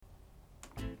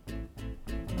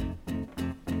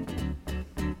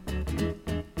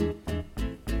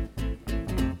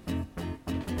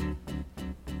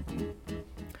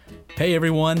Hey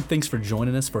everyone, thanks for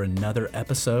joining us for another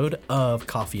episode of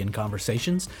Coffee and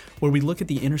Conversations, where we look at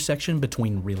the intersection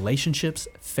between relationships,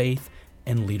 faith,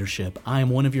 and leadership. I am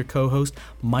one of your co-hosts,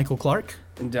 Michael Clark.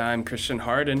 And I'm Christian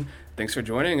Harden. Thanks for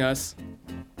joining us.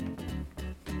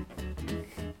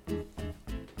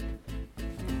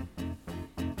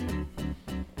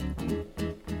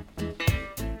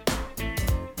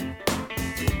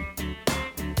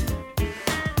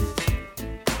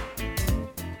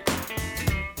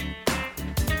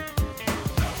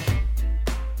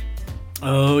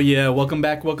 Oh yeah, welcome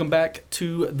back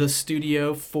to the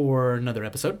studio for another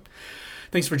episode.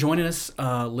 Thanks for joining us,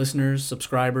 listeners,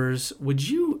 subscribers. Would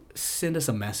you send us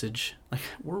a message? Like,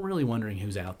 we're really wondering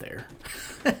who's out there.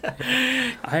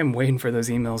 I am waiting for those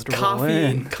emails to roll Coffee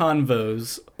in.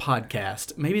 Convos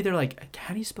podcast. Maybe they're like,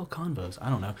 how do you spell convos? I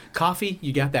don't know. Coffee,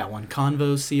 you got that one.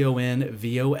 Convos,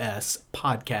 C-O-N-V-O-S,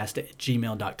 podcast at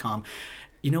gmail.com.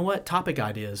 You know what? Topic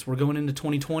ideas. We're going into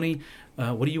 2020.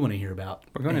 What do you want to hear about?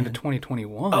 We're going into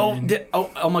 2021.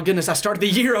 Oh my goodness! I started the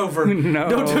year over. No.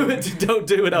 Don't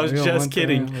do it. I was just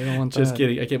kidding. We don't want Just that.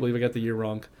 kidding. I can't believe I got the year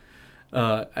wrong.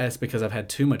 That's because I've had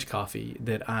too much coffee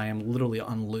that I am literally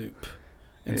on loop.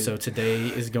 And so today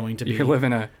is going to be You're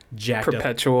living a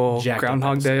perpetual jacked up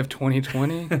Groundhog episode. Day of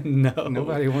 2020? No.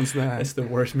 Nobody wants that. That's the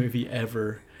worst movie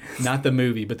ever. Not the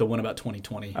movie, but the one about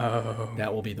 2020. Oh.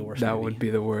 That will be the worst That movie. would be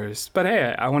the worst. But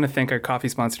hey, I want to thank our coffee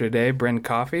sponsor today, Brend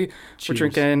Coffee. Cheers. We're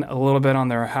drinking a little bit on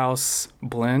their house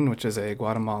blend, which is a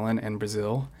Guatemalan and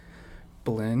Brazil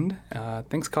blend.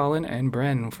 Thanks, Colin and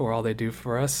Brend, for all they do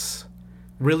for us.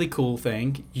 Really cool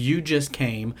thing. You just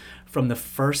came from the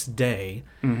first day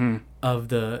of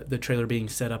the trailer being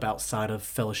set up outside of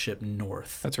Fellowship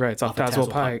North. That's right. It's off of Tazewell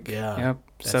Pike. Yeah. Yep.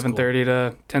 That's 7:30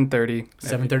 to 10:30.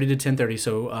 7:30 to 10:30.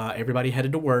 So everybody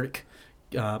headed to work.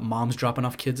 Mom's dropping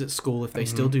off kids at school if they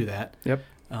still do that. Yep.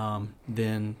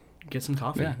 Then get some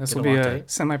coffee. Yeah, this Get will be latte. a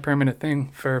semi-permanent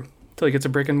thing for till he gets a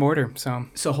brick and mortar. So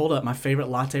So hold up. My favorite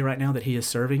latte right now that he is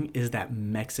serving is that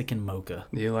Mexican mocha.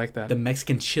 do you like that? The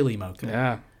Mexican chili mocha.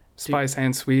 Yeah. Spice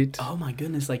and sweet. Oh my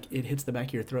goodness. Like it hits the back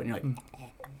of your throat and you're like,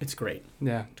 it's great.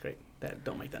 Yeah. It's great.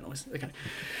 Don't make that noise. Okay.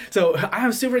 So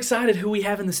I'm super excited who we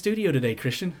have in the studio today,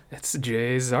 Christian. It's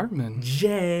Jay Zartman.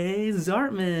 Jay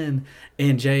Zartman.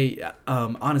 And Jay,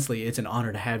 honestly, it's an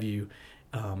honor to have you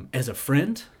as a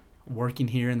friend working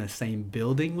here in the same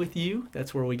building with you.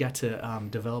 That's where we got to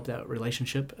develop that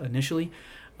relationship initially.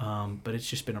 But it's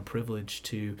just been a privilege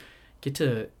to get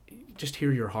to just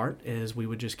hear your heart as we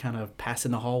would just kind of pass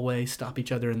in the hallway, stop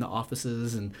each other in the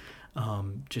offices, and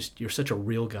just you're such a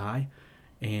real guy.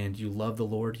 And you love the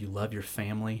Lord, you love your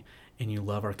family, and you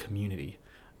love our community.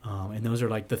 And those are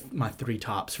like my three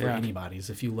tops for anybody. Is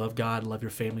if you love God, love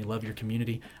your family, love your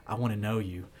community, I want to know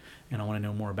you, and I want to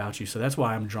know more about you. So that's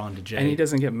why I'm drawn to Jay. And he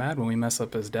doesn't get mad when we mess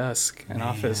up his desk and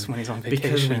office when he's on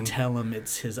vacation. Because we tell him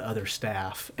it's his other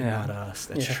staff and not us.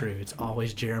 That's true. It's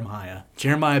always Jeremiah.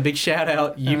 Jeremiah, big shout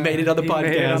out. You made it on the podcast.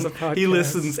 Made it on the podcast. He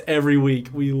listens every week.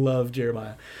 We love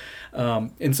Jeremiah.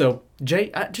 And so,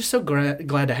 Jay, I'm just so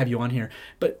glad to have you on here.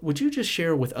 But would you just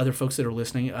share with other folks that are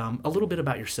listening a little bit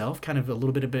about yourself, kind of a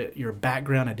little bit about your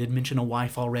background? I did mention a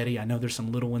wife already. I know there's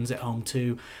some little ones at home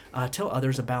too. Tell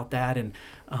others about that and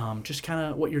just kind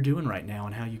of what you're doing right now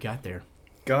and how you got there.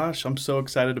 Gosh, I'm so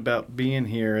excited about being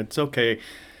here. It's okay.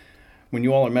 When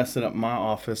you all are messing up my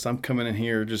office, I'm coming in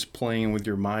here just playing with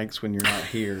your mics when you're not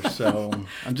here. So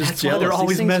I'm just That's jealous. why they're These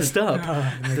always things messed are-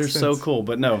 up. They're so cool.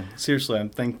 But no, seriously, I'm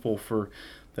thankful for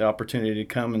the opportunity to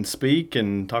come and speak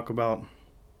and talk about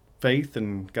faith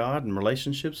and God and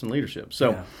relationships and leadership.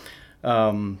 So,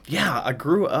 I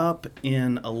grew up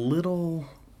in a little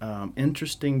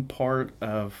interesting part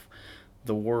of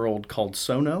the world called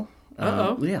Sono.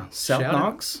 South Shout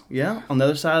Knox. Yeah, on the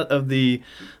other side of the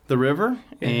river.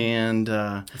 Yeah. And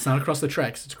It's not across the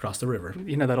tracks. It's across the river.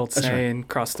 You know that old That's saying,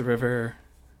 cross the river.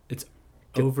 It's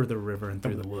over the river and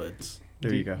through the woods.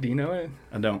 there you go. Do you know it?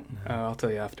 I don't. I'll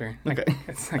tell you after. Okay.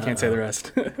 I can't say the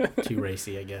rest. Too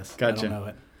racy, I guess. Gotcha. I don't know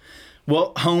it.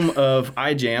 Well, home of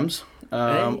iJams,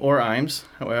 Hey. or Imes,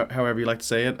 however you like to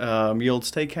say it, Yield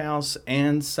Steakhouse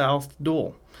and South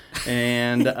Duel.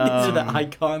 And These are the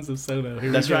icons of Sono. Here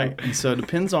that's we go. right. And so it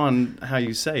depends on how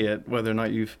you say it, whether or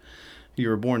not you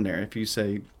were born there. If you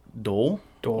say Dole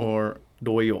or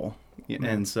Doyle.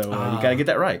 And so you got to get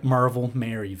that right. Marvel,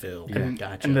 Maryville. And,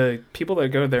 Gotcha. and the people that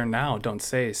go there now don't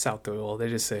say South Doyle. They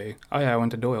just say, oh, yeah, I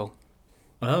went to Doyle.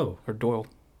 Oh, Or Doyle.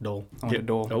 Dole. I went to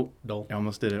Doyle. Oh, Dole. I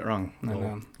almost did it wrong. I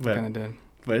know. But- Kind of did.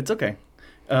 But it's okay.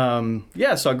 So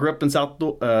I grew up in South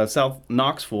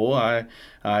Knoxville. I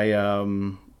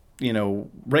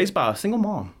raised by a single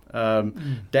mom.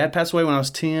 Dad passed away when I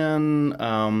was 10.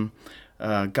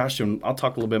 and I'll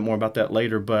talk a little bit more about that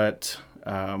later, but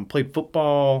played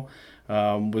football,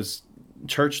 was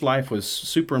church life was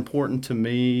super important to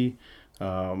me.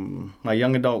 My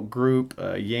young adult group,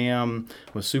 YAM,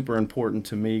 was super important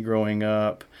to me growing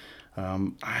up.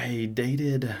 I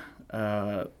dated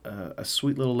a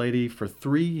sweet little lady for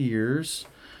 3 years,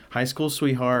 high school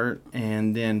sweetheart,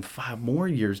 and then 5 more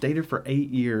years, dated for 8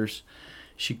 years.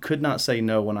 She could not say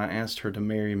no when I asked her to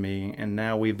marry me, and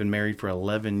now we've been married for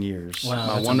 11 years. Wow,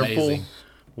 My that's wonderful amazing.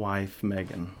 wife,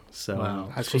 Megan. So, Wow.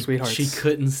 High school sweethearts. She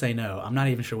couldn't say no. I'm not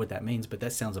even sure what that means, but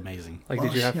that sounds amazing. Like,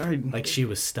 did you have? Like she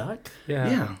was stuck?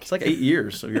 Yeah, it's like 8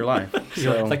 years of your life.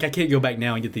 You're So, like, I can't go back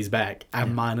now and get these back. I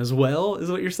might as well, is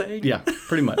what you're saying? yeah,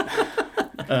 pretty much.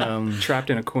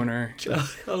 Trapped in a corner.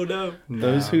 Oh, no.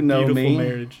 Those who know Beautiful me,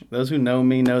 marriage. those who know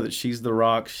me know that she's the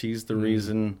rock. She's the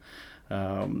reason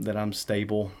that I'm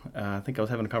stable. I think I was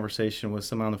having a conversation with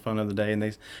someone on the phone the other day, and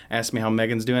they asked me how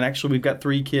Megan's doing. Actually, we've got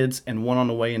 3 kids and 1 on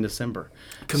the way in December.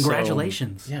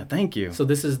 Congratulations. So, yeah, thank you. So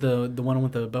this is the one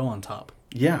with the bow on top.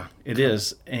 Yeah, it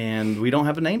is. And we don't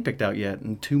have a name picked out yet,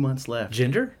 and 2 months left.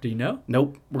 Gender? Do you know?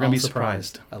 Nope, we're going to be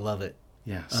surprised. I love it.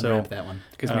 Yeah, so Unwrap that one.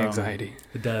 Gives me anxiety.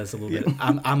 It does a little bit.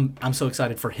 I'm so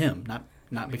excited for him,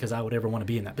 not because I would ever want to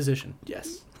be in that position.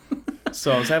 Yes.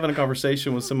 So I was having a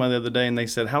conversation with somebody the other day, and they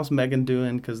said, "How's Megan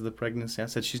doing because of the pregnancy?" I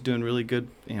said, "She's doing really good,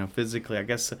 physically. I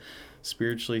guess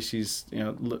spiritually, she's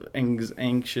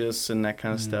anxious and that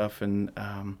kind of stuff."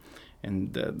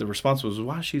 And the response was,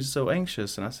 "Why is she so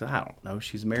anxious?" And I said, "I don't know.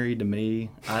 She's married to me.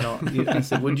 I don't." I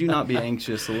said, "Would you not be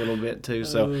anxious a little bit too?"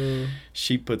 So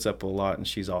she puts up a lot, and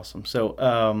she's awesome. So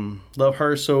love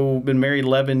her. So been married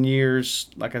 11 years.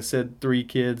 Like I said, 3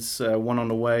 kids, 1 on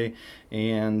the way.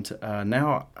 And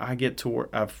now I get to work.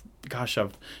 I've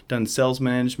done sales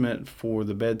management for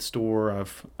the bed store.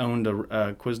 I've owned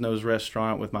a Quiznos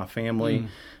restaurant with my family.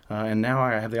 And now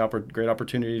I have the great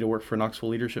opportunity to work for Knoxville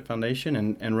Leadership Foundation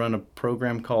and run a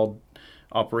program called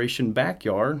Operation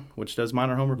Backyard, which does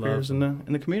minor home repairs in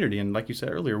the community. And like you said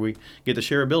earlier, we get to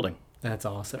share a building. That's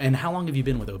awesome. And how long have you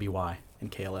been with OBY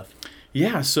and KLF?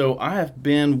 Yeah, so I have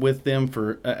been with them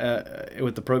for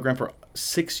with the program for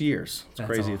 6 years. It's That's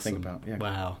crazy to awesome. think about. Yeah.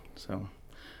 Wow. So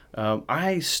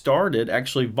I started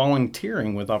actually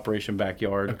volunteering with Operation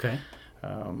Backyard. Okay.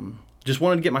 Just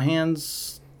wanted to get my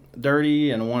hands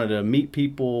dirty and wanted to meet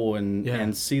people and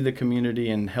Yeah. see the community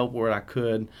and help where I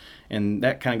could. And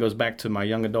that kind of goes back to my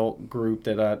young adult group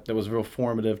that was real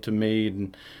formative to me.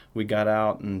 And we got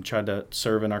out and tried to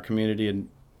serve in our community, and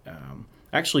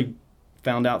actually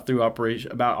found out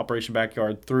about Operation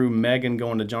Backyard through Megan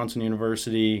going to Johnson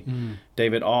University.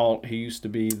 David Alt, who used to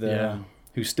be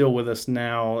who's still with us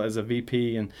now as a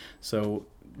VP, and so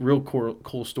real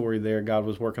cool story there. God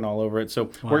was working all over it.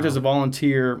 So worked as a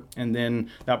volunteer, and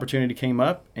then the opportunity came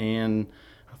up, and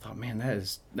I thought, man,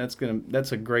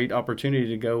 that's a great opportunity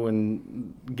to go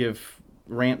and give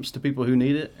ramps to people who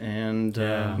need it, and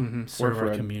Serve for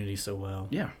our a- community so well.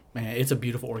 Yeah. Man, it's a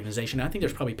beautiful organization. I think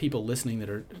there's probably people listening that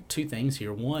are 2 things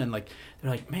here. One, like they're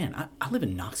like, man, I live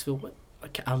in Knoxville. What?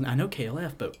 I know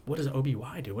KLF, but what does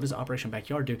OBY do? What does Operation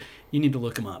Backyard do? You need to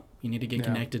look them up. You need to get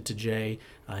connected to Jay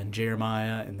and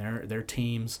Jeremiah and their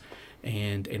teams,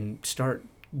 and start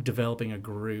developing a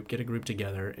group. Get a group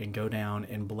together and go down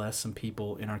and bless some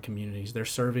people in our communities. They're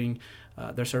serving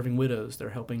widows. They're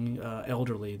helping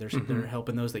elderly. They're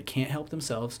helping those that can't help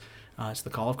themselves. It's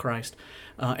the call of Christ.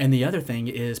 And the other thing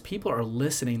is people are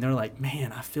listening. They're like,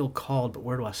 man, I feel called, but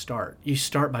where do I start? You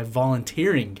start by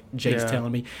volunteering, Jay's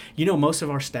telling me. Most of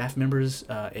our staff members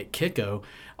at Kiko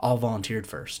all volunteered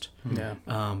first. Yeah.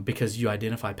 Because you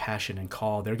identify passion and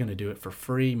call. They're going to do it for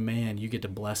free. Man, you get to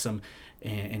bless them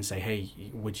and say, hey,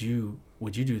 would you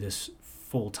do this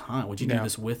full time? Would you do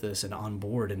this with us and on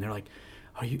board? And they're like,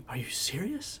 are you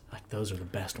serious? Like, those are the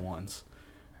best ones.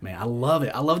 Man, I love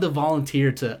it. I love the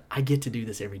volunteer I get to do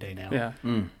this every day now.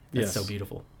 Yeah. It's so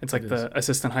beautiful. It's like the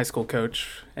assistant high school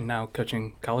coach and now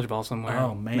coaching college ball somewhere.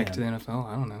 Oh, man. Next to the NFL.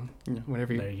 I don't know.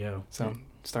 Whatever There you go. So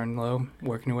starting low,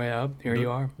 working your way up. Here you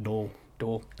are. Dole.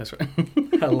 That's right.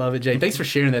 I love it, Jay. Thanks for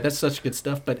sharing that. That's such good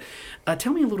stuff. But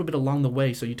tell me a little bit along the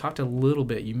way. So you talked a little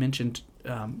bit. You mentioned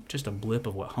just a blip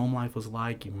of what home life was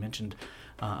like. You mentioned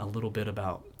a little bit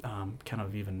about kind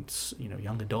of even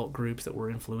young adult groups that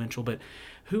were influential. But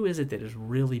who is it that has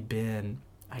really been,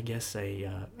 I guess,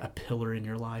 a pillar in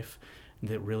your life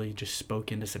that really just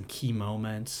spoke into some key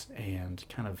moments and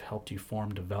kind of helped you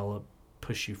form, develop,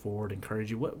 push you forward, encourage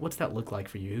you? What's that look like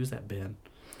for you? Who's that been?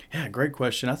 Yeah, great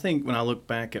question. I think when I look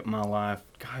back at my life,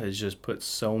 God has just put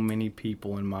so many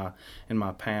people in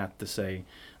my path to say,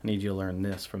 I need you to learn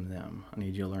this from them. I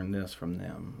need you to learn this from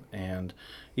them. And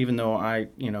even though I,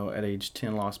 at age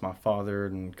 10 lost my father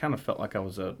and kind of felt like I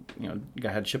was I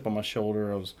had a chip on my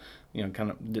shoulder. I was,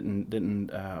 kind of didn't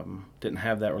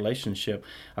have that relationship.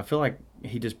 I feel like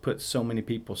he just put so many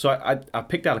people. So I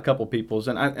picked out a couple people's,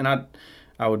 and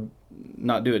I would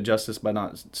not do it justice by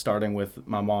not starting with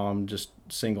my mom, just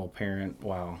single parent.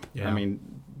 Wow. Yeah. I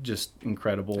mean, just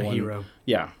incredible. A hero.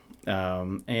 Yeah.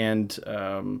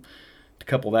 To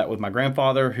couple that with my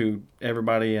grandfather, who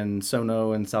everybody in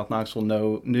Sono and South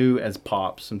Knoxville knew as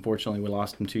Pops. Unfortunately, we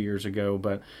lost him 2 years ago,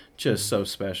 but just so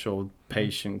special,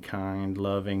 patient, kind,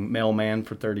 loving, mailman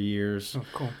for 30 years. Oh,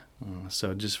 cool.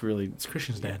 So just really... It's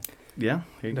Christian's dad. Yeah.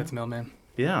 That's mailman.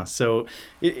 Yeah, so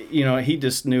he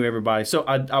just knew everybody. So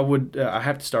I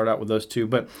have to start out with those two.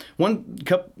 But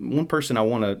one person I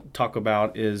want to talk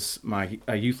about is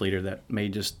a youth leader that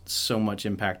made just so much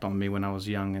impact on me when I was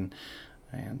young, and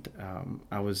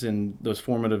I was in those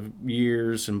formative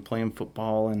years and playing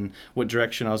football and what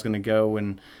direction I was going to go,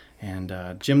 and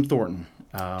Jim Thornton.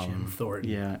 Jim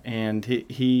Thornton. Yeah, and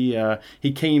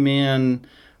he came in.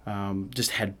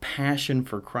 Just had passion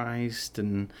for Christ,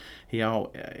 and he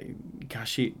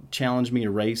challenged me to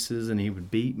races, and he would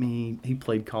beat me. He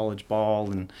played college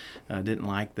ball, and didn't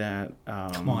like that.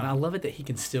 Come on, I love it that he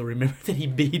can still remember that he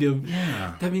beat him.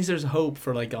 Yeah. That means there's hope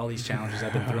for like all these challenges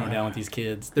I've been throwing down with these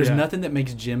kids. There's nothing that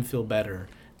makes Jim feel better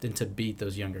than to beat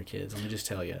those younger kids. Let me just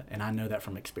tell you, and I know that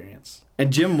from experience.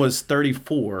 And Jim was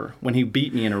 34 when he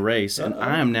beat me in a race, and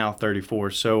I am now 34.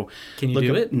 So can you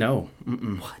do it? No.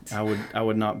 What? I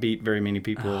would not beat very many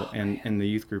people in the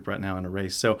youth group right now in a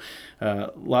race. So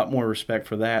a lot more respect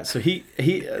for that. So he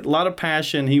a lot of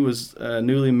passion. He was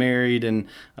newly married, and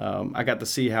I got to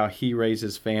see how he raised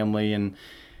his family. And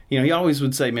he always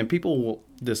would say, "Man, people will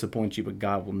disappoint you, but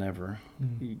God will never."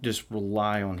 You just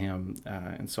rely on Him.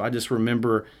 And so I just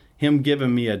remember Him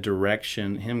giving me a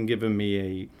direction, Him giving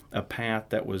me a path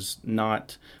that was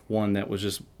not one that was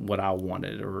just what I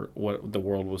wanted or what the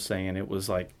world was saying. It was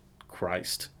like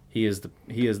Christ. He is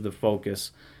the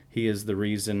focus. He is the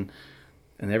reason,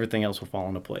 and everything else will fall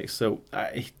into place. So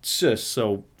it's just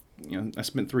so. I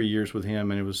spent 3 years with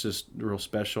him, and it was just real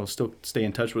special. Still stay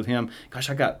in touch with him. Gosh,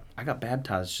 I got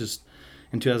baptized just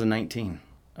in 2019.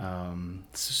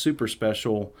 It's a super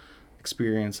special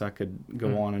experience. I could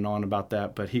go on and on about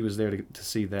that, but he was there to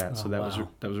see that. So that was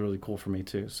really cool for me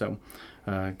too. So,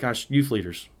 youth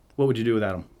leaders, what would you do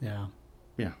without them?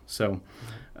 Yeah. So,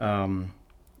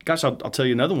 I'll tell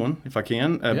you another one if I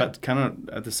can. But kind of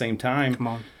at the same time. Come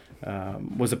on.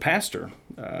 Was a pastor.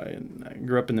 I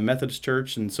grew up in the Methodist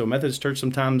church, and so Methodist church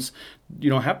sometimes you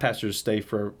don't have pastors stay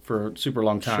for a super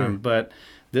long time, Sure. but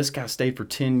this guy stayed for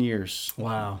 10 years.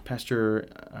 Wow. Pastor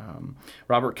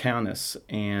Robert Countess,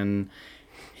 and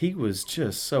he was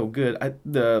just so good.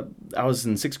 I was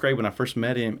in 6th grade when I first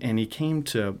met him, and he came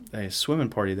to a swimming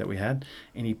party that we had,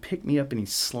 and he picked me up and he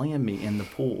slammed me in the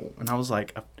pool, and I was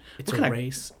like, it's a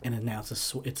race, and now it's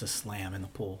a slam in the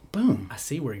pool. Boom. I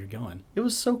see where you're going. It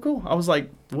was so cool. I was like,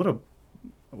 what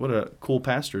a cool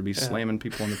pastor to be slamming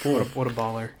people in the pool. What a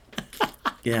baller.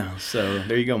 Yeah, so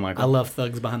there you go, Michael. I love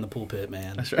thugs behind the pulpit,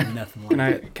 man. That's right. Nothing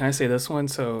like Can I say this one?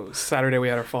 So Saturday we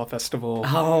had our fall festival.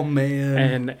 Oh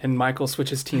man. And Michael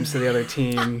switches teams to the other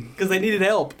team because they needed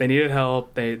help. They needed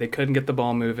help. They couldn't get the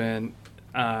ball moving.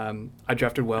 I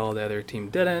drafted well. The other team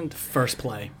didn't. First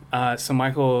play. So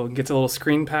Michael gets a little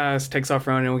screen pass, takes off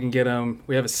running, and we can get him.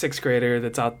 We have a 6th grader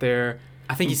that's out there.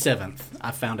 I think he's 7th.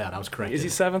 I found out. I was correct. Is he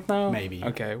 7th now? Maybe.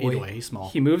 Okay. Either way, he's small.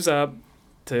 He moves up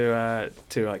to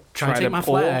try to my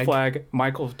pull flag. a flag.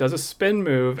 Michael does a spin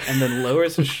move and then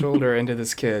lowers his shoulder into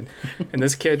this kid, and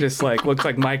this kid just looks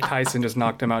like Mike Tyson just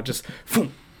knocked him out. Just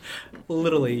boom,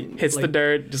 literally hits the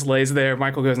dirt, just lays there.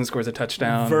 Michael goes and scores a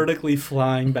touchdown. Vertically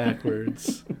flying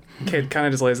backwards. Kid kind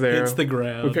of just lays there. Hits the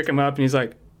ground. We pick him up and he's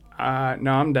like, "No,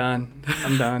 I'm done.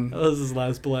 I'm done." That was his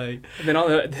last play. And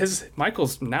then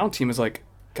Michael's now team is like,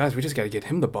 "Guys, we just got to get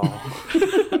him the ball."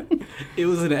 It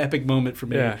was an epic moment for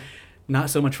me. Yeah. Not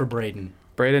so much for Braden.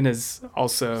 Braden is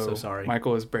also, So sorry.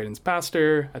 Michael is Braden's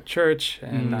pastor at church,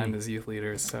 and I'm his youth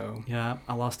leader, so. Yeah,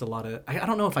 I lost a lot of... I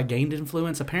don't know if I gained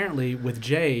influence. Apparently, with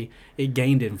Jay, it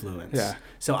gained influence. Yeah.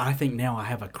 So I think now I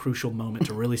have a crucial moment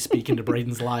to really speak into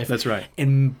Braden's life. That's right.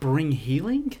 And bring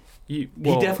healing? He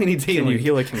definitely needs healing. Can you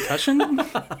heal a concussion?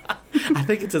 I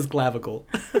think it's his clavicle.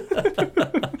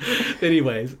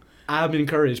 Anyways, I'm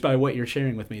encouraged by what you're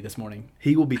sharing with me this morning.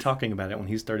 He will be talking about it when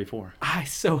he's 34. I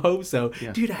so hope so.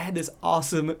 Yeah. Dude, I had this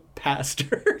awesome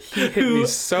pastor He hit me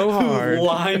so hard. who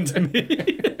lied to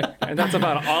me. And that's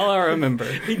about all I remember.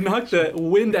 He knocked the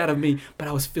wind out of me, but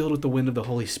I was filled with the wind of the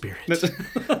Holy Spirit. It's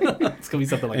going to be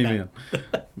something like Amen.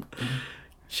 that.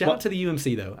 Shout out to the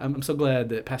UMC, though. I'm so glad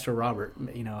that Pastor Robert,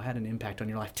 had an impact on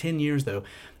your life. 10 years, though,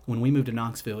 when we moved to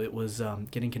Knoxville, it was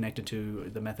getting connected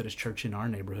to the Methodist church in our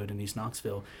neighborhood in East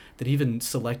Knoxville that even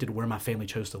selected where my family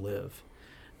chose to live.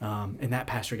 And that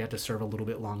pastor got to serve a little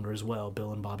bit longer as well.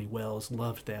 Bill and Bobby Wells,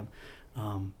 loved them.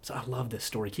 So I love this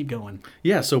story. Keep going.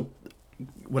 Yeah, so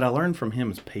what I learned from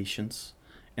him is patience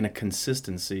and a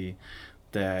consistency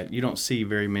that you see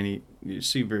very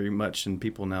much in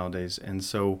people nowadays. And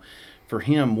so for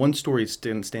him, one story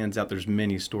stands out. There's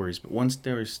many stories, but one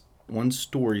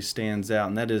story stands out,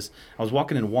 and that is I was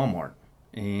walking in Walmart,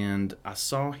 and I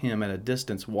saw him at a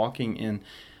distance walking in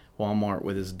Walmart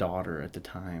with his daughter at the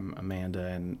time,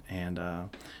 Amanda, and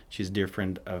she's a dear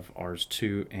friend of ours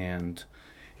too, and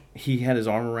he had his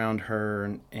arm around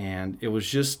her, and it was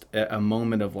just a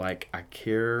moment of like, I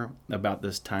care about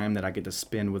this time that I get to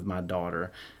spend with my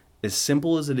daughter. As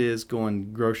simple as it is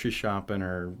going grocery shopping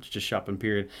or just shopping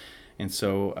period. And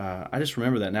so I just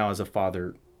remember that now as a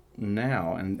father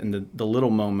now, and the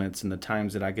little moments and the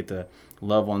times that I get to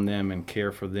love on them and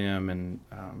care for them. And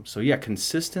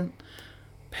consistent,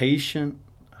 patient.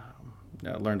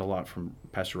 I learned a lot from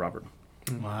Pastor Robert.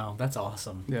 Wow, that's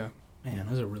awesome. Yeah. Man,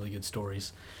 those are really good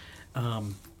stories.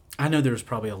 I know there's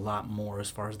probably a lot more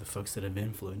as far as the folks that have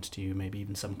influenced you, maybe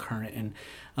even some current. And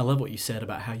I love what you said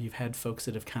about how you've had folks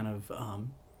that have kind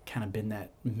of been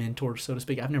that mentor, so to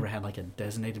speak. I've never had like a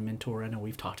designated mentor. I know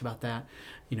we've talked about that,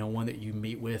 one that you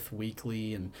meet with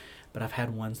weekly, but I've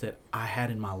had ones that I had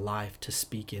in my life to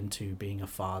speak into being a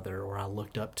father, or I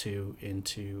looked up to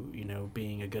into,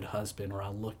 being a good husband, or I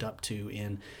looked up to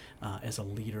in as a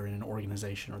leader in an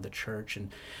organization or the church. And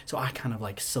so I kind of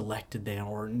like selected them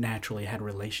or naturally had a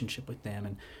relationship with them.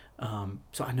 And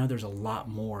so I know there's a lot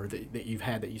more that you've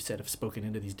had that you said have spoken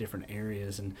into these different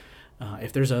areas. And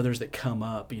if there's others that come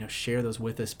up, share those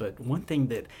with us. But one thing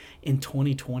that in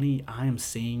 2020 I am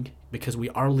seeing, because we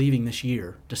are leaving this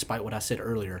year, despite what I said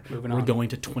earlier, we're going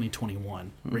to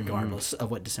 2021, regardless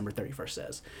of what December 31st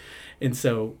says. And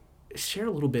so share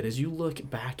a little bit as you look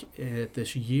back at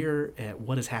this year, at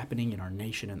what is happening in our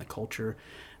nation and the culture.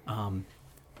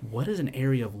 What is an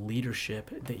area of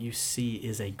leadership that you see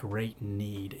is a great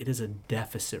need? It is a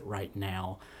deficit right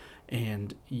now.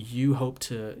 And you hope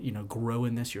to, grow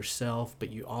in this yourself,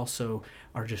 but you also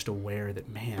are just aware that,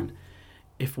 man,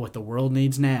 if what the world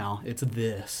needs now, it's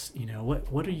this.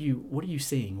 What are you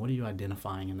seeing? What are you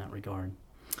identifying in that regard?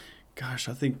 Gosh,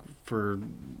 I think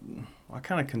I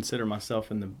kind of consider myself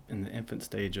in the infant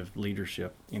stage of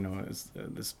leadership.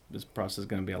 This process is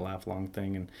going to be a lifelong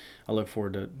thing, and I look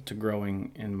forward to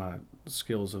growing in my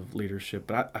skills of leadership.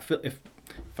 But I feel if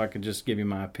I could just give you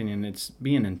my opinion, it's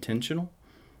being intentional.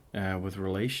 With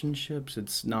relationships,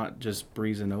 it's not just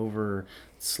breezing over,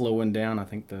 slowing down. I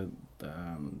think the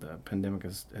pandemic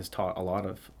has taught a lot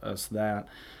of us that,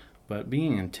 but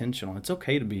being intentional. It's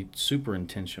okay to be super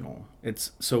intentional.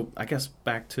 So I guess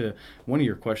back to one of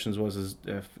your questions was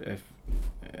if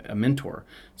a mentor.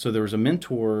 So there was a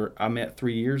mentor I met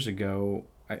 3 years ago.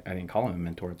 I didn't call him a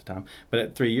mentor at the time,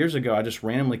 but 3 years ago I just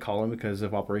randomly called him because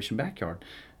of Operation Backyard.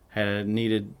 Had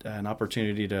needed an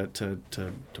opportunity to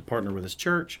partner with his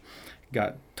church.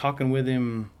 Got talking with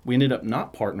him. We ended up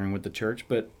not partnering with the church,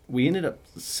 but we ended up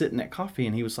sitting at coffee,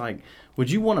 and he was like, "Would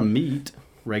you want to meet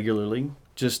regularly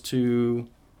just to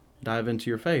dive into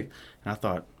your faith?" And I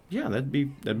thought, yeah, that'd be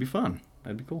fun.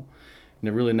 That'd be cool. And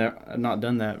I've really not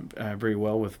done that very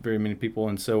well with very many people.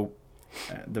 And so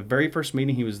the very first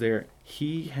meeting he was there,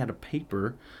 he had a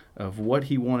paper of what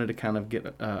he wanted to kind of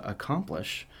get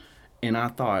accomplish. And I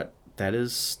thought, that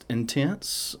is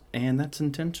intense, and that's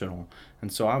intentional.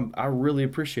 And so I really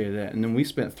appreciated that. And then we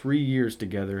spent 3 years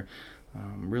together,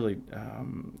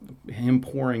 him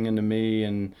pouring into me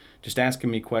and just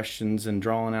asking me questions and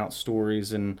drawing out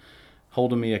stories and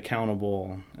holding me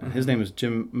accountable. His name is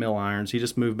Jim Millirons. He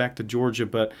just moved back to Georgia,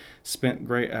 but spent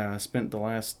the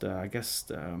last,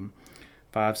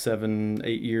 5, 7,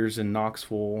 8 years in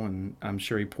Knoxville, and I'm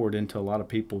sure he poured into a lot of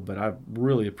people, but I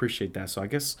really appreciate that. So I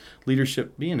guess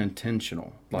leadership, being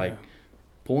intentional,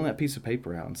 pulling that piece of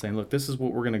paper out and saying, look, this is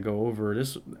what we're going to go over.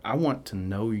 I want to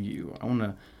know you. I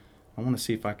want to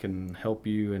see if I can help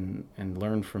you and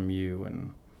learn from you.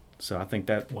 And so I think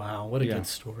that... Wow, what a good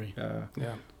story.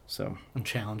 So I'm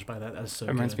challenged by that. That's so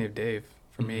It reminds me of Dave.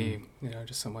 For me,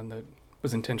 just someone that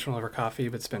was intentional over coffee,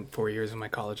 but spent 4 years of my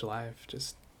college life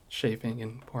just shaping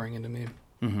and pouring into me.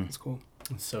 It's cool.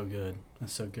 That's so good.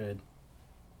 That's so good.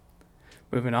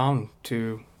 Moving on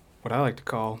to what I like to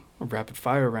call a rapid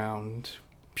fire round.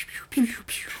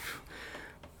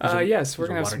 Yes, we're Those are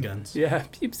gonna have water some guns. Yeah,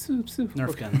 peep, soup, soup.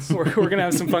 Nerf guns. We're gonna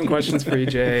have some fun questions for you,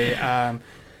 Jay.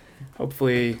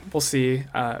 Hopefully, we'll see.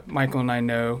 Michael and I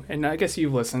know, and I guess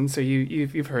you've listened, so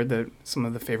you've heard that some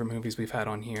of the favorite movies we've had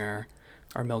on here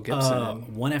are Mel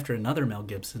Gibson. One after another Mel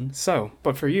Gibson. So,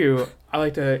 but for you, I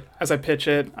like to, as I pitch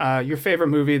it, your favorite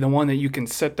movie, the one that you can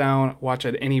sit down, watch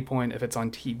at any point if it's on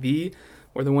TV,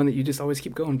 or the one that you just always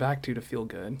keep going back to feel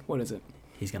good. What is it?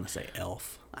 He's going to say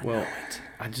Elf. I Well, know it.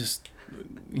 I just,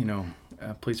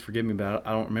 please forgive me, but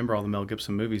I don't remember all the Mel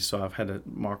Gibson movies, so I've had to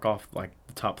mark off like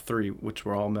the top 3, which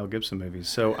were all Mel Gibson movies.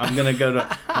 So I'm gonna go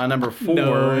to my number 4.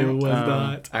 No, it was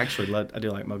not. Actually, I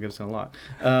do like Mel Gibson a lot.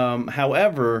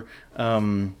 However,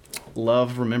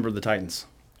 love Remember the Titans.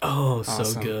 Oh, so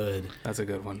Awesome. good. That's a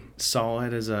good one. Saw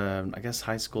it as a, I guess,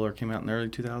 high schooler. Came out in the early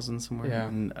 2000s somewhere. Yeah.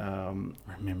 And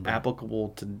Remember. applicable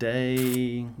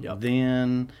today, Yep.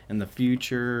 then, in the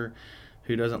future.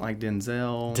 Who doesn't like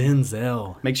Denzel?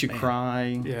 Denzel. Makes you Man.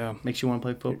 cry. Yeah. Makes you want to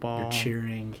play football. You're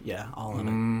cheering. Yeah, all of it.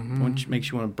 Mhm.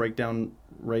 Makes you want to break down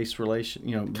race relation.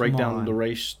 Break down on. the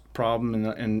race problem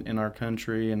in our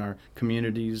country and our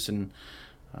communities. And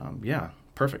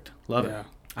perfect. Love it. Yeah.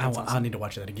 I need to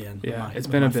watch that again. with Yeah, my- it's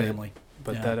with been my a bit. family.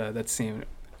 But Yeah. that scene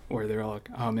where they're all like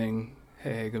humming,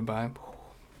 "Hey, goodbye,"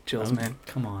 chills, Oh. man.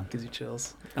 Come on. Gives you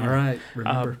chills. All right.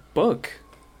 Remember. Book.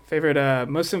 Favorite,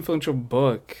 most influential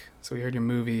book. So we heard your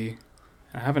movie.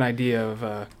 I have an idea of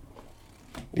what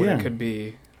Yeah. it could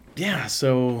be. Yeah.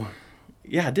 So,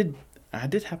 yeah, I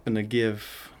did happen to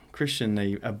give Christian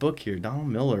a book here, Donald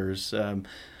Miller's,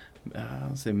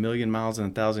 let's say, A Million Miles in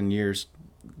 1,000 Years.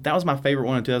 That was my favorite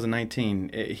one in 2019.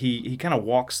 He kind of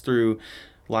walks through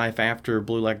life after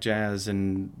Blue Like Jazz,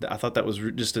 and I thought that was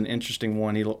just an interesting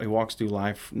one. He walks through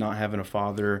life not having a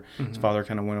father. His father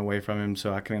kind of went away from him,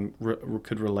 so I could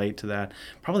relate to that.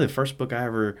 Probably the first book I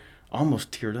ever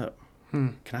almost teared up.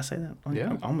 Can I say that?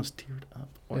 Yeah. I almost teared up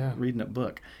Yeah. reading that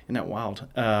book. Isn't that wild?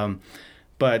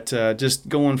 But just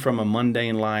going from a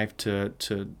mundane life to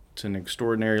an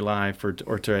extraordinary life, or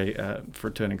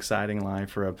to an exciting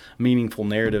life, or a meaningful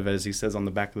narrative, as he says on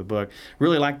the back of the book.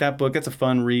 Really like that book. That's a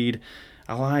fun read.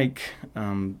 I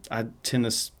tend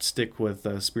to stick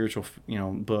with spiritual,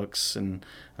 books, and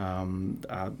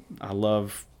I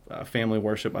love Family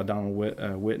Worship by Donald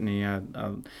Whitney.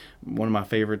 One of my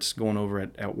favorites going over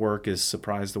at work is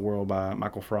Surprise the World by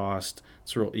Michael Frost.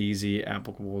 It's real easy,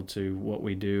 applicable to what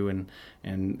we do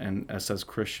and us as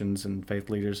Christians and faith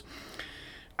leaders.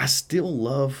 I still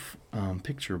love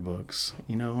picture books.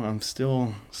 I'm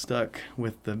still stuck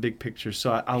with the big picture.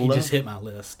 So I He love. just hit my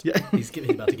list. Yeah. He's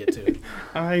about to get to it.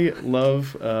 I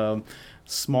love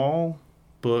small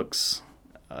books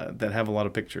that have a lot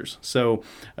of pictures. So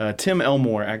Tim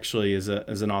Elmore actually is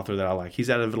an author that I like. He's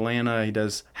out of Atlanta. He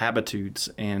does Habitudes,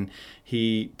 and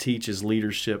he teaches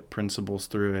leadership principles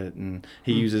through it, and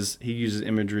he uses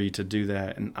imagery to do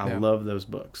that. And I love those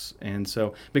books. And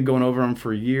so been going over them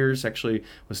for years. Actually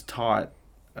was taught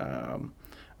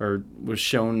or was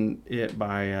shown it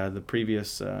by the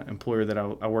previous employer that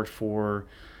I worked for.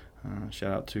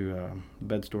 Shout out to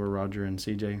Bed Store Roger and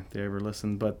CJ if they ever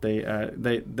listen. But they I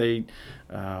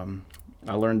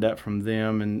learned that from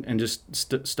them and just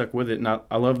stuck with it. And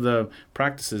I love the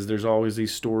practices. There's always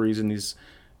these stories and these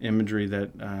imagery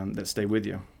that stay with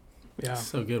you. Yeah.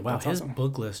 So good. Wow, That's his awesome.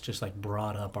 book list just like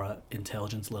brought up our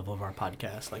intelligence level of our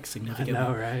podcast, like significantly. I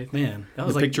know, right? Man, that The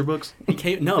was like picture books. you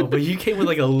came with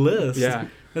like a list. Yeah.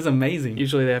 That's amazing.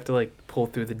 Usually they have to like pull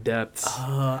through the depths.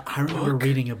 I remember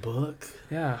reading a book.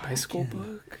 Yeah, high school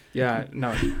book. Yeah,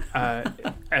 no.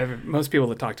 Most people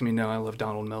that talk to me know I love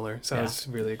Donald Miller, so I Yeah. was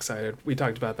really excited. We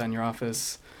talked about that in your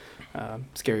office.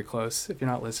 Scary Close. If you're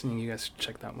not listening, you guys should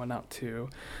check that one out too.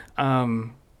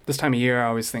 This time of year, I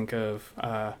always think of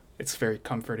it's very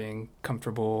comforting,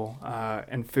 comfortable,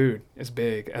 and food is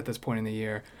big at this point in the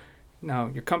year. Now,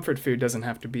 your comfort food doesn't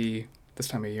have to be this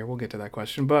time of year. We'll get to that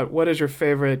question. But what is your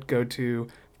favorite go-to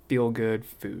feel-good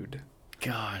food?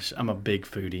 Gosh, I'm a big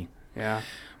foodie. Yeah.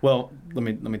 Well, let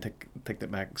me take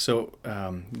that back. So,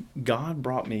 God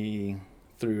brought me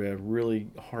through a really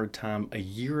hard time a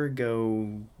year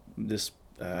ago this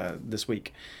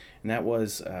week, and that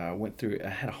was I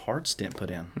had a heart stent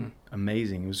put in.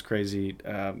 Amazing, it was crazy.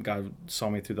 God saw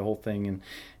me through the whole thing,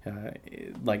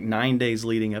 and like 9 days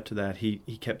leading up to that, he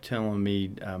kept telling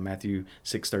me Matthew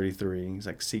 6:33. He's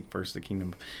like, "Seek first the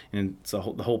kingdom," and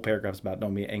so the whole paragraph's about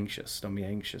don't be anxious, don't be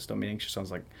anxious, don't be anxious. I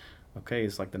was like, okay,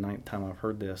 it's like the 9th time I've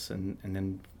heard this, and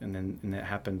that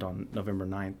happened on November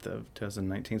 9th of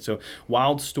 2019. So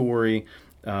wild story.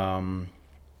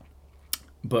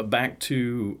 But back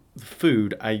to the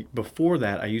food, before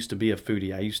that I used to be a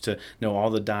foodie. I used to know all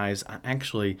the dives. I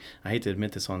hate to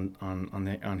admit this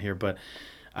on here, but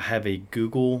I have a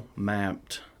Google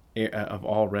mapped of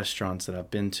all restaurants that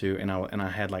I've been to, and I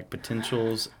had like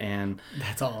potentials, and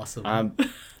That's awesome.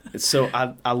 so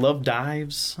I love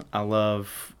dives. I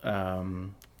love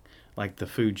like the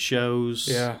food shows.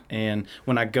 Yeah. And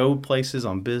when I go places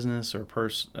on business or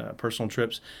personal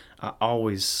trips, I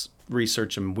always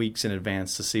research them weeks in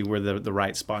advance to see where the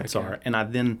right spots Okay. are, and I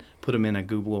then put them in a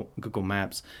Google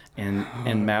Maps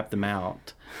and map them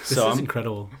out. This is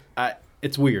incredible.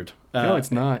 It's weird. No,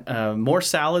 it's not. More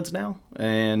salads now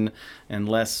and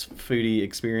less foodie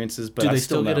experiences, but Do I they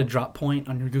still get know. a drop point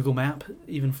on your Google map,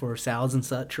 even for salads and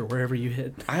such, or wherever you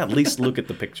hit? I at least look at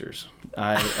the pictures.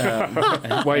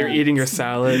 While you're eating your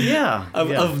salad. Yeah,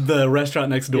 Of the restaurant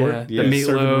next door? Yeah, Yes. the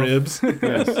Serving meatloaf. ribs.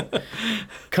 yes.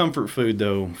 Comfort food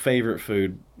though, favorite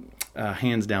food,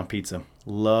 hands down pizza.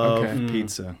 Love Okay.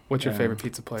 pizza. What's your favorite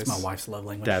pizza place? It's my wife's love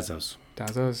language. Dazos.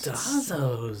 Dazos.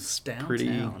 Dazos downtown.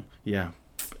 Pretty. Yeah.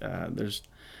 There's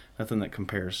nothing that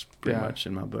compares pretty Yeah. much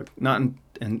in my book. Not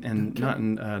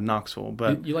in Knoxville,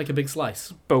 but You like a big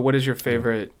slice. But what is your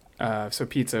favorite? So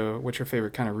pizza. What's your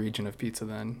favorite kind of region of pizza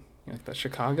then? You like the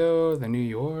Chicago, the New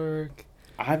York,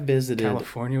 I visited.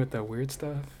 California with the weird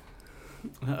stuff.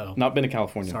 Uh-oh. Not been to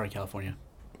California. Sorry, California.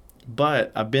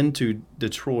 But I've been to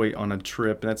Detroit on a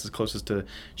trip, and that's as closest to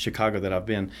Chicago that I've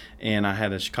been. And I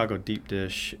had a Chicago deep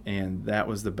dish, and that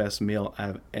was the best meal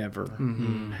I've ever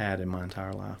had in my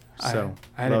entire life. So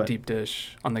I had a love it. deep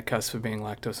dish on the cusp of being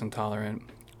lactose intolerant,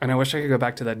 and I wish I could go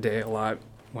back to that day a lot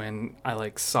when I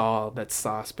like saw that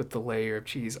sauce with the layer of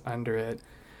cheese under it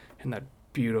and that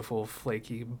beautiful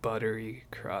flaky buttery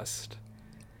crust.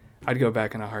 I'd go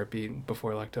back in a heartbeat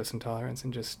before lactose intolerance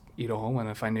and just eat a whole one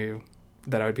if I knew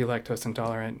that I would be lactose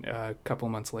intolerant a couple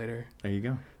months later. There you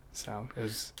go. So it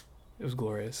was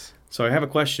glorious. So I have a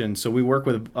question. So we work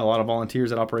with a lot of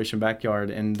volunteers at Operation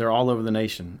Backyard, and they're all over the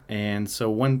nation. And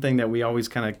so one thing that we always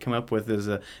kind of come up with is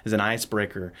an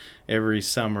icebreaker every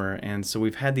summer. And so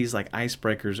we've had these like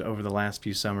icebreakers over the last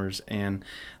few summers, and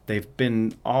they've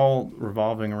been all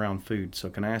revolving around food. So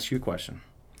can I ask you a question?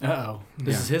 Uh-oh.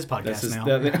 This Yeah. is his podcast This is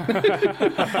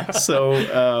now.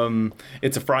 So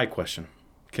it's a fry question.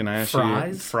 Can I ask you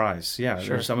Fries? fries? Yeah.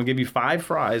 Sure. So I'm gonna give you 5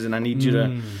 fries, and I need you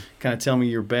to kind of tell me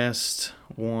your best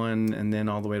one, and then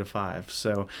all the way to 5.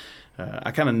 So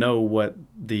I kind of know what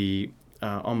the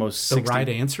almost The 60. right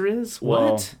answer is?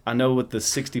 Well, What? I know what the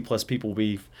 60 plus people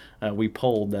we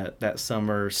polled that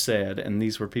summer said, and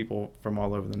these were people from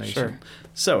all over the nation. Sure.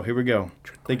 So here we go.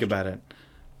 Think about it.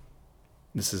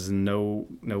 This is no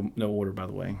order, by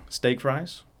the way. Steak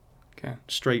fries, Okay.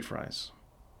 straight fries,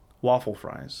 waffle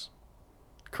fries,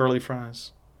 curly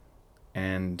fries,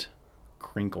 and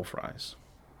crinkle fries.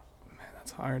 Man,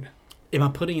 that's hard. Am I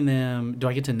putting them, do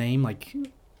I get to name like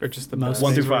Or just the Most best.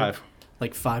 1 through favorite? 5.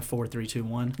 like 5, 4, 3, 2,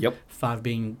 1? Yep. 5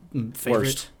 being favorite.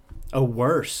 Worst. Oh,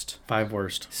 worst. 5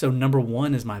 worst. So number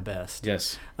 1 is my best.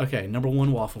 Yes. Okay, number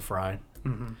 1, waffle fry.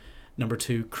 Mm-hmm. Number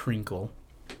 2, crinkle.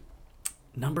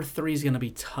 Number 3 is going to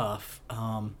be tough.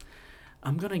 I'm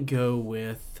going to go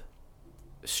with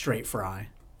straight fry.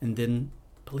 And then,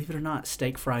 believe it or not,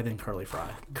 steak fry, then curly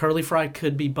fry. Curly fry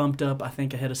could be bumped up, I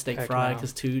think, ahead of steak Heck fry no.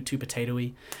 because too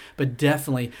potatoey. But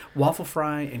definitely, waffle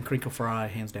fry and crinkle fry,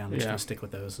 hands down. I'm just Yeah. going to stick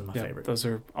with those as my Yeah, favorite. those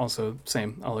are also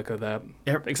same. I'll look at that.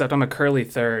 Yep. Except I'm a curly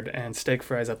third and steak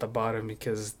fries at the bottom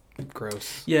because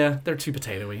gross. Yeah, they're too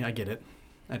potatoey. I get it.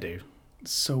 I do.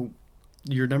 So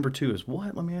your number 2 is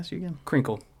what? Let me ask you again.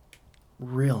 Crinkle.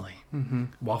 Really? Mm-hmm.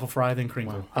 Waffle fry, then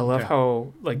crinkle. I love Okay.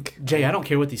 how like Jay, I don't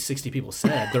care what these 60 people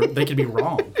said. They could be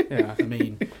wrong. yeah. I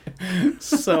mean,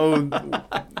 So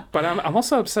But I'm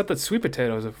also upset that sweet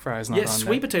potatoes of fries not yeah, on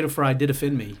sweet potato fry did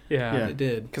offend me. there. Yeah. Yeah. It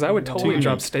did. Because I would totally unique.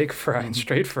 drop steak fry and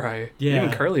straight fry. Yeah.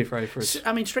 Even curly fry for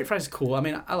I mean, straight fries is cool. I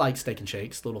mean, I like steak and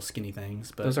shakes, little skinny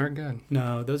things. But those aren't good.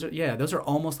 no, those are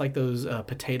almost like those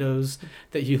potatoes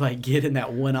that you like get in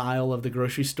that one aisle of the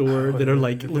grocery store Oh, that are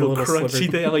like the little little crunchy.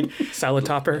 sliver. They like Salad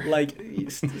topper.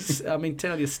 I mean,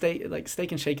 tell you, steak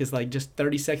and shake is like just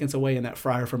 30 seconds away in that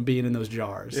fryer from being in those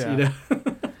jars. Yeah. You know.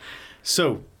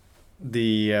 So,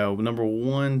 the number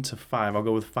 1 to 5, I'll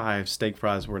go with 5. Steak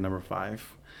fries were number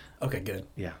 5. Okay, good.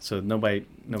 Yeah. So nobody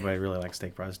really likes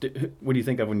steak fries. What do you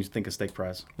think of when you think of steak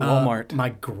fries? Walmart. My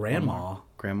grandma,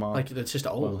 Grandma. like it's just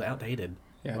old, outdated.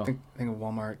 Yeah, Well. I think of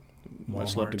Walmart.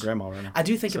 Much love to Walmart. grandma right now. I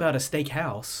do think about a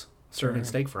steakhouse serving Sure.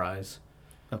 steak fries,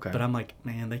 Okay. but I'm like,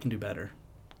 man, they can do better.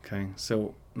 Okay.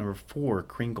 So number 4,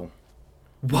 crinkle.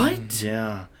 What?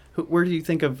 Yeah. Where do you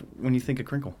think of when you think of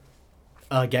crinkle?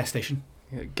 Gas station.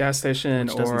 gas station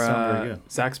Which doesn't or sound very good.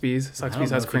 Zaxby's. I don't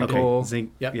Zaxby's know has if we- crinkle.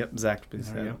 Zinc. Yep. Yep.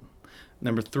 Zaxby's. There we Yeah. go.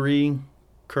 Number 3,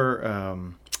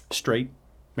 straight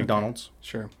McDonald's.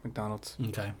 Sure, McDonald's,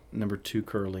 Okay. Number 2,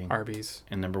 Curly. Arby's,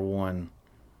 And number 1,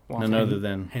 Waffle, none other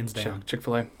than Hands down.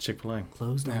 Chick-fil-A. Chick-fil-A.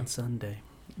 Closed Yeah. on Sunday.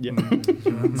 Yeah.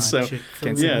 My So,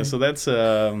 Chick-fil-A. Yeah, so that's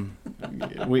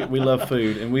we love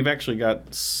food, and we've actually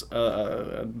got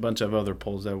a bunch of other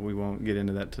polls that we won't get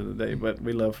into that today, but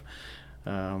we love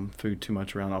food too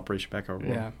much around Operation Backyard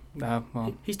World. Yeah.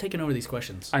 Well, He's taking over these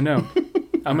questions. I know.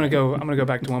 I'm gonna go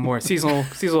back to one more seasonal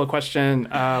question.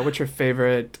 What's your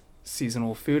favorite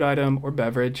seasonal food item or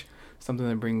beverage? Something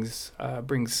that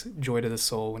brings joy to the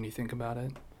soul when you think about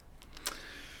it.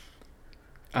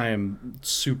 I am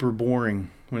super boring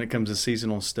when it comes to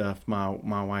seasonal stuff. My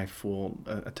wife will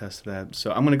attest to that.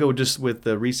 So I'm gonna go just with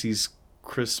the Reese's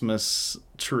Christmas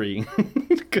tree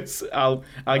because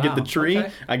I get the Wow, tree,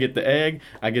 okay. I get the egg,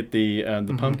 I get the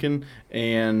pumpkin,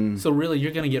 and So really,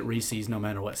 you're gonna get Reese's no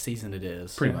matter what season it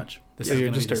is. pretty Yeah. much. This So is you're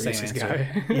gonna just be a the same Reese's answer.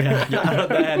 guy. Yeah,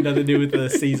 that had nothing to do with the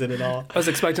season at all. I was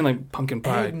expecting like pumpkin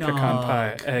pie, Eggnog. pecan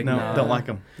pie, eggnog. No, don't like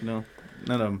them. No,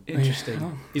 none of them. Interesting.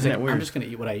 Oh. He's Isn't like, that weird? I'm just gonna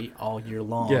eat what I eat all year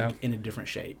long Yeah. in a different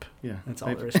shape. Yeah, That's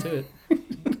all there is to it.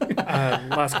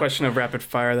 Last question of rapid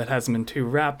fire that hasn't been too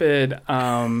rapid.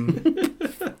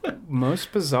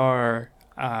 Most bizarre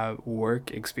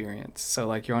work experience. So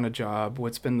like you're on a job.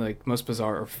 What's been like most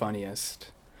bizarre or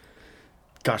funniest?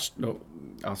 Gosh, no,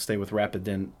 I'll stay with rapid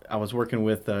then. I was working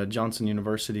with Johnson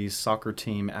University's soccer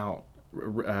team out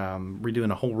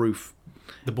redoing a whole roof.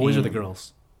 The boys or the And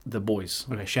girls? The boys.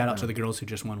 Okay, shout out to the girls who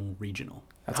just won regional.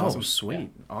 That's oh, awesome. sweet.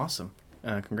 Awesome.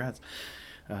 Congrats.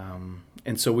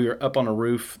 And so we were up on a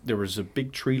roof. There was a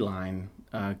big tree line.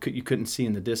 You couldn't see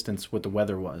in the distance what the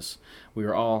weather was. We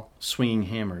were all swinging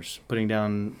hammers, putting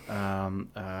down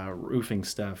roofing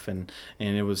stuff, and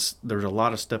there was a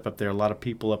lot of stuff up there, a lot of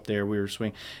people up there. We were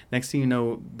swinging. Next thing you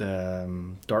know,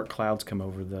 the dark clouds come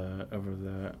over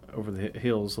the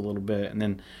hills a little bit, and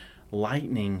then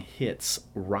lightning hits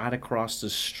right across the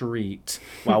street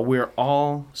while we're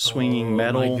all swinging Oh,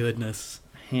 metal my goodness.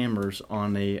 hammers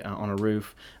on a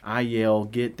roof. I yell,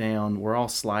 "Get down!" We're all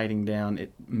sliding down.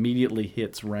 It immediately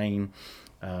hits rain.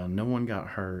 No one got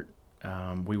hurt.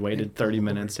 We waited 30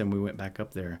 minutes and we went back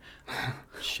up there.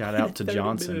 Shout out to 30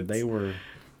 Johnson. minutes. They were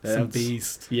Some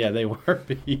beasts. Yeah, they were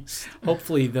beasts.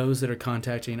 Hopefully, those that are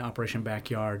contacting Operation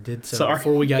Backyard did so Sorry.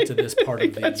 before we got to this part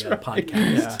of the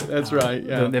podcast. Yeah. That's right.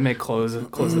 Yeah. They may close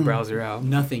the browser out.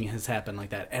 Nothing has happened like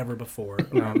that ever before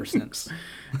or ever since.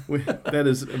 That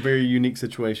is a very unique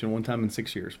situation. One time in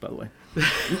 6 years, by the way.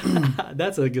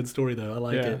 That's a good story, though. I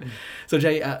like Yeah. it. So,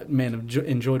 Jay, man, I've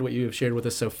enjoyed what you have shared with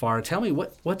us so far. Tell me,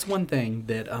 what's one thing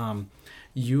that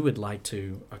you would like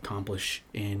to accomplish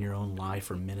in your own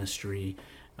life or ministry,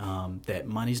 that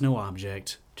money's no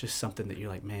object, just something that you're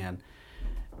like, man,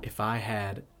 if I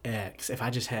had X, if I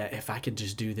could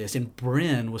just do this. And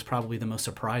Bryn was probably the most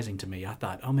surprising to me. I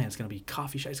thought, oh man, it's gonna be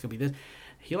coffee shop, it's gonna be this.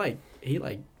 He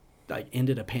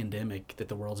ended a pandemic that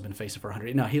the world's been facing for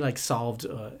 100. No, he solved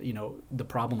the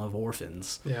problem of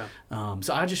orphans. Yeah.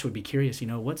 So I just would be curious,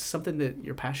 what's something that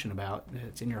you're passionate about,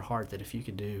 that's in your heart, that if you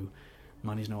could do,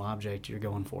 money's no object, you're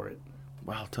going for it.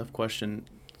 Wow, tough question.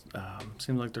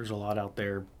 Seems like there's a lot out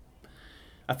there.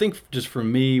 I think just for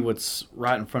me, what's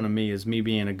right in front of me is me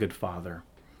being a good father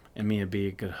and me being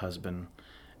a good husband.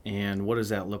 And what does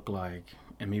that look like?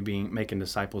 And me making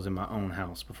disciples in my own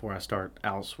house before I start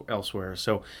elsewhere.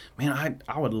 So, man,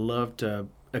 I would love to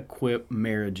equip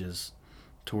marriages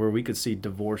to where we could see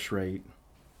divorce rate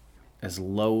as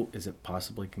low as it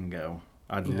possibly can go.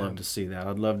 I'd love to see that.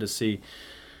 I'd love to see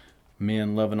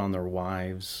men loving on their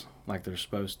wives like they're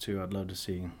supposed to. I'd love to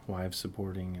see wives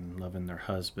supporting and loving their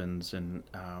husbands, and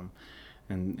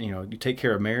you take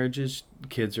care of marriages,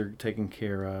 kids are taken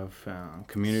care of,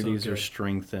 communities are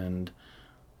strengthened.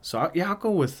 So I'll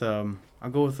go with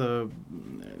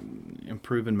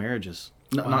improving marriages,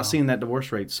 not seeing that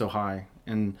divorce rate so high,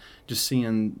 and just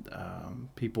seeing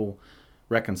people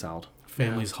reconciled,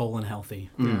 Families whole and healthy.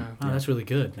 Yeah. Oh, that's really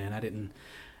good, man.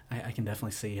 I can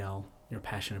definitely see how you're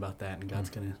passionate about that, and God's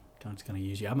gonna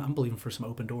use you. I'm believing for some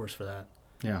open doors for that.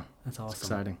 Yeah, That's awesome. it's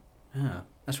exciting. Yeah,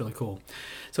 that's really cool.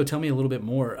 So tell me a little bit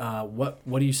more.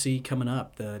 What do you see coming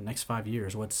up the next 5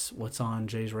 years? What's on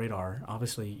Jay's radar?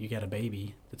 Obviously, you got a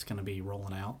baby that's going to be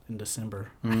rolling out in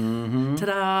December. Mm-hmm.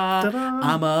 Ta-da!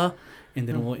 Ta-da! And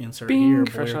then we'll insert Bing, here,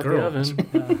 boy fresh or out the girl.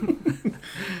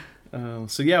 oven.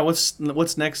 So yeah, what's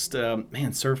next?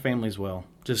 Man, serve families well.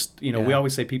 Just we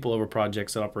always say people over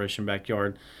projects at Operation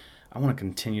Backyard. I want to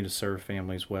continue to serve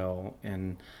families well,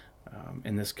 and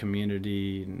in this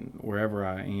community and wherever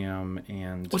I am.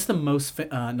 And What's the most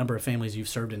number of families you've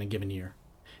served in a given year?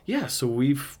 yeah, so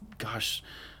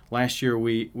last year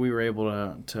we were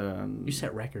able to You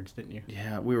set records, didn't you?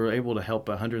 yeah, we were able to help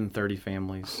 130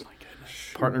 families. Oh my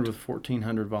goodness. Partnered with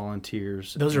 1,400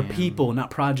 volunteers. Those are and people, not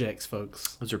projects,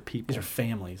 folks. Those are people. These are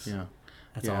families. Yeah.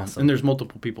 That's yeah. awesome. And there's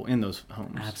multiple people in those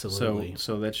homes. Absolutely.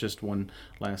 So that's just one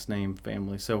last name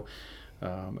family. So,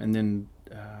 and then,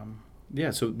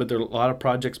 but there are a lot of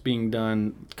projects being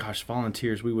done. Gosh,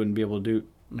 volunteers, we wouldn't be able to do,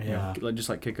 Yeah. just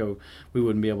like Kiko, we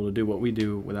wouldn't be able to do what we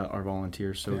do without our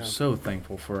volunteers. So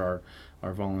thankful for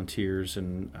our volunteers.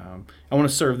 And I want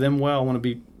to serve them well. I want to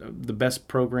be the best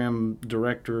program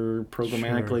director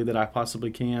programmatically that I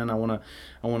possibly can. I want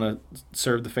to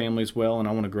serve the families well, and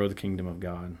I want to grow the kingdom of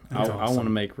God. I want to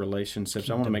make relationships.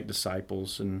 I want to make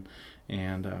disciples, and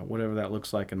whatever that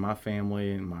looks like in my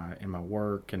family and in my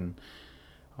work, and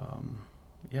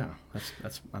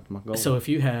that's my goal. So if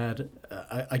you had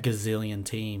a gazillion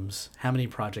teams, how many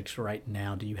projects right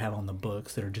now do you have on the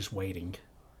books that are just waiting?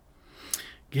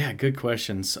 Yeah, good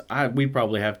questions. We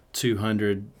probably have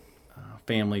 200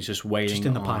 families just waiting, just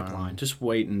in the pipeline, just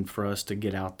waiting for us to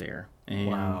get out there. And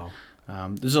wow.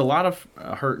 There's a lot of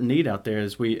hurt and need out there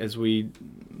as we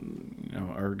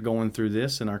are going through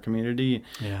this in our community.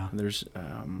 Yeah. There's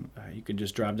you could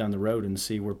just drive down the road and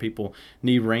see where people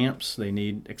need ramps, they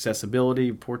need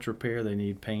accessibility, porch repair, they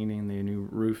need painting, they need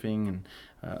roofing, and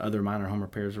other minor home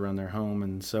repairs around their home.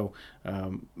 And so,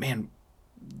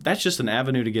 that's just an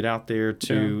avenue to get out there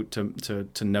to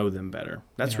know them better.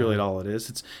 That's really all it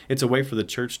is. It's a way for the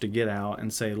church to get out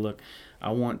and say, look,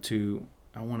 I want to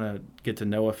get to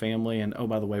know a family, and oh,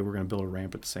 by the way, we're going to build a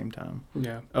ramp at the same time.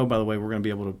 Yeah. Oh, by the way, we're going to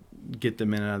be able to get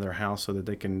them in and out of their house so that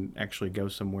they can actually go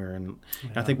somewhere. And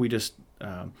I think we just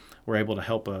were able to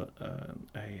help a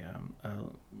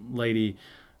lady,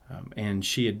 and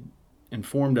she had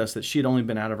informed us that she had only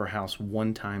been out of her house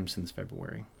one time since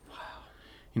February.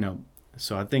 Wow.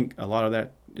 So I think a lot of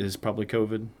that is probably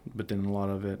COVID, but then a lot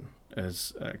of it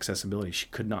is accessibility. She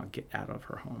could not get out of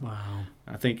her home. Wow.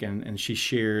 I think, and she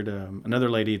shared, another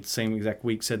lady the same exact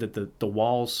week said that the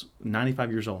walls, 95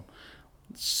 years old,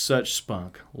 such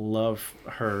spunk, love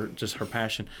her, just her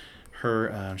passion.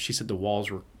 She said the walls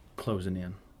were closing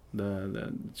in.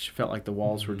 She felt like the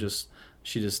walls were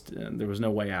there was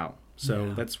no way out.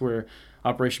 So that's where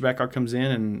Operation Backyard comes in,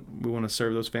 and we want to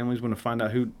serve those families. We want to find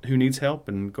out who needs help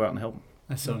and go out and help them.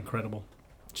 That's so incredible.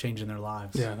 Changing their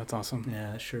lives. Yeah, that's awesome.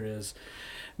 Yeah, it sure is.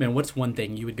 Man, what's one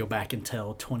thing you would go back and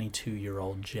tell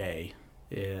 22-year-old Jay,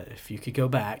 if you could go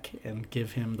back and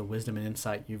give him the wisdom and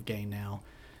insight you've gained now?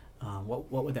 What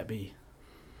would that be?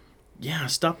 Yeah,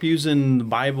 stop using the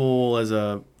Bible as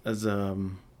a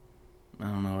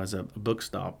book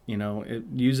stop.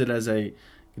 Use it as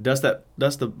dust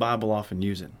the Bible off and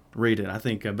use it. Read it. I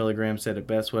think Billy Graham said it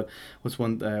best. What's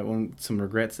some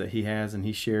regrets that he has, and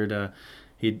he shared.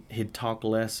 He'd talk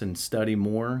less and study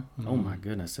more. Mm-hmm. Oh my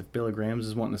goodness! If Billy Graham's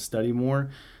is wanting to study more,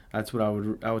 that's what I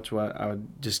would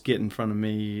just get in front of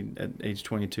me at age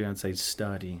 22. I'd say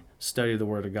study the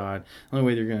Word of God. The only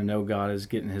way you're going to know God is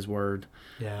getting His Word.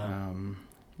 Yeah.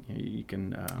 You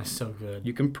can. That's so good.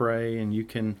 You can pray and you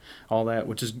can all that,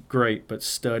 which is great, but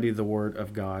study the Word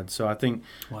of God. So I think.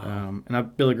 Wow.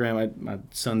 Billy Graham. My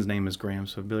son's name is Graham,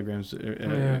 so Billy Graham's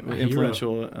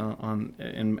influential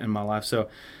in my life. So.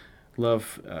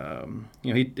 Love,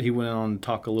 he went on to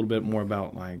talk a little bit more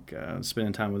about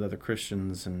spending time with other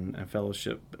Christians and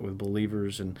fellowship with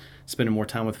believers and spending more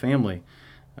time with family.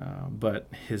 But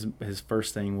his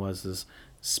first thing was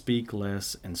speak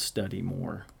less and study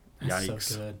more. That's Yikes.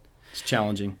 So good. It's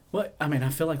challenging. Well, I mean, I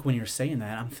feel like when you're saying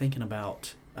that, I'm thinking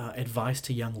about advice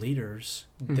to young leaders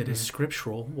that is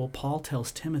scriptural. Well, Paul tells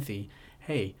Timothy,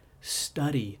 hey,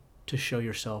 study to show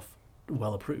yourself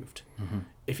well approved. Mm-hmm.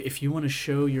 If you want to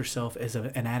show yourself as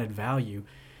an added value,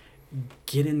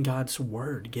 get in God's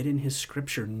Word, get in His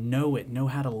Scripture, know it, know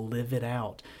how to live it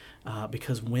out.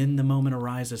 Because when the moment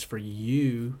arises for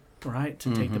you, right,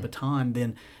 to take the baton,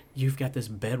 then you've got this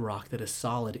bedrock that is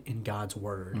solid in God's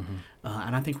Word.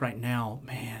 And I think right now,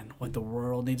 man, what the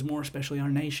world needs more, especially our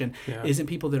nation, isn't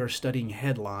people that are studying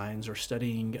headlines or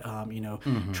studying,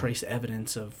 trace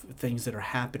evidence of things that are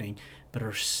happening, but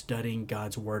are studying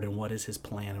God's Word and what is His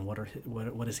plan and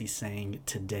what is He saying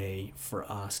today for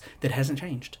us that hasn't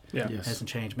changed. Yeah, yes. Hasn't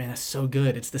changed. Man, that's so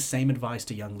good. It's the same advice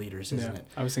to young leaders, isn't it?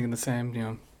 I was thinking the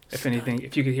same. If anything,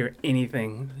 if you could hear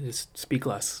anything, just speak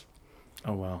less.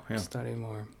 Oh, wow. Yeah. Study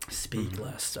more. Speak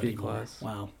less. Study Speak more. less.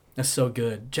 Wow. That's so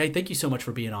good. Jay, thank you so much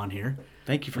for being on here.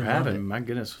 Thank you for having me. My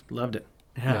goodness. Loved it.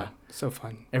 Yeah. So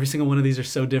fun. Every single one of these are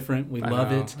so different. We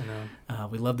love it. I know.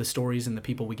 We love the stories and the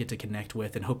people we get to connect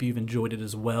with, and hope you've enjoyed it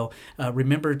as well.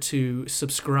 Remember to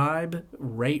subscribe,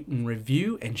 rate, and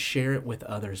review, and share it with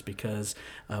others, because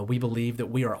we believe that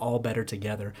we are all better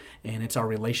together, and it's our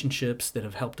relationships that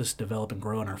have helped us develop and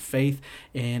grow in our faith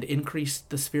and increase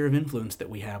the sphere of influence that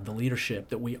we have, the leadership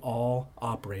that we all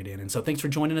operate in. And so thanks for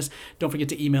joining us. Don't forget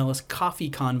to email us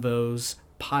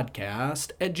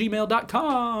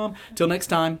coffeeconvospodcast@gmail.com. Till next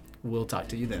time, we'll talk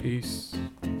to you then. Peace.